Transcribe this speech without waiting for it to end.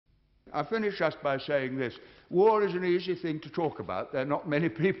I finish just by saying this. War is an easy thing to talk about. There are not many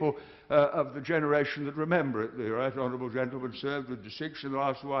people of the generation that remember it. The right honourable gentleman served with distinction in the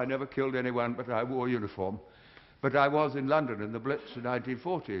last war. I never killed anyone, but I wore uniform. But I was in London in the Blitz in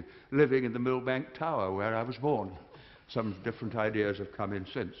 1940, living in the Millbank Tower where I was born. Some different ideas have come in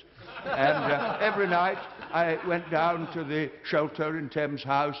since. And every night I went down to the shelter in Thames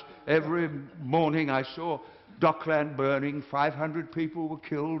House. Every morning I saw Dockland burning. 500 people were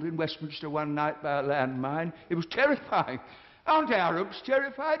killed in Westminster one night by a landmine. It was terrifying. Aren't Arabs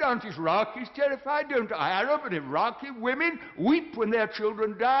terrified? Aren't Iraqis terrified? Don't Arab and Iraqi women weep when their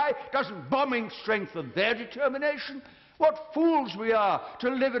children die? Doesn't bombing strengthen their determination? What fools we are to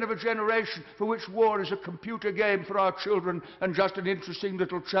live in a generation for which war is a computer game for our children and just an interesting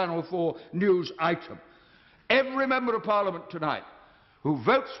little Channel 4 news item. Every member of Parliament tonight who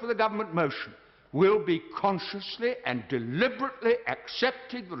votes for the government motion will be consciously and deliberately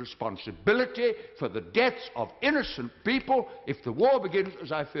accepting the responsibility for the deaths of innocent people if the war begins,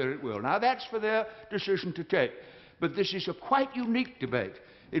 as I fear it will. Now, that's for their decision to take. But this is a quite unique debate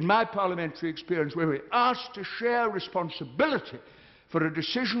in my parliamentary experience, where we're asked to share responsibility for a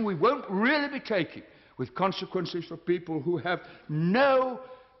decision we won't really be taking, with consequences for people who have no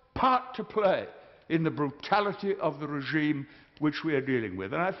part to play in the brutality of the regime which we are dealing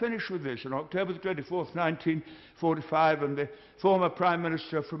with. And I finish with this. On October the 24th, 1945, and the former Prime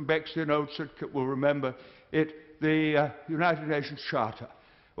Minister from Bexley, Old Sidcup, will remember it, the United Nations Charter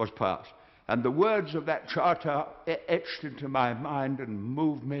was passed. And the words of that charter are etched into my mind and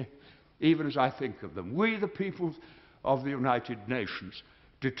move me even as I think of them. We, the people of the United Nations,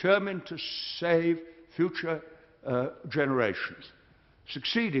 determined to save future generations,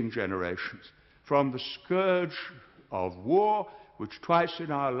 succeeding generations, from the scourge of war, which twice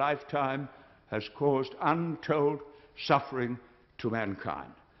in our lifetime has caused untold suffering to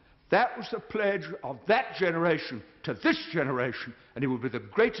mankind. That was the pledge of that generation to this generation, and it would be the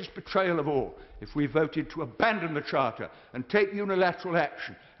greatest betrayal of all if we voted to abandon the Charter and take unilateral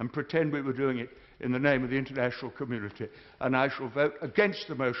action and pretend we were doing it in the name of the international community. And I shall vote against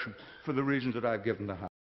the motion for the reasons that I've given the House.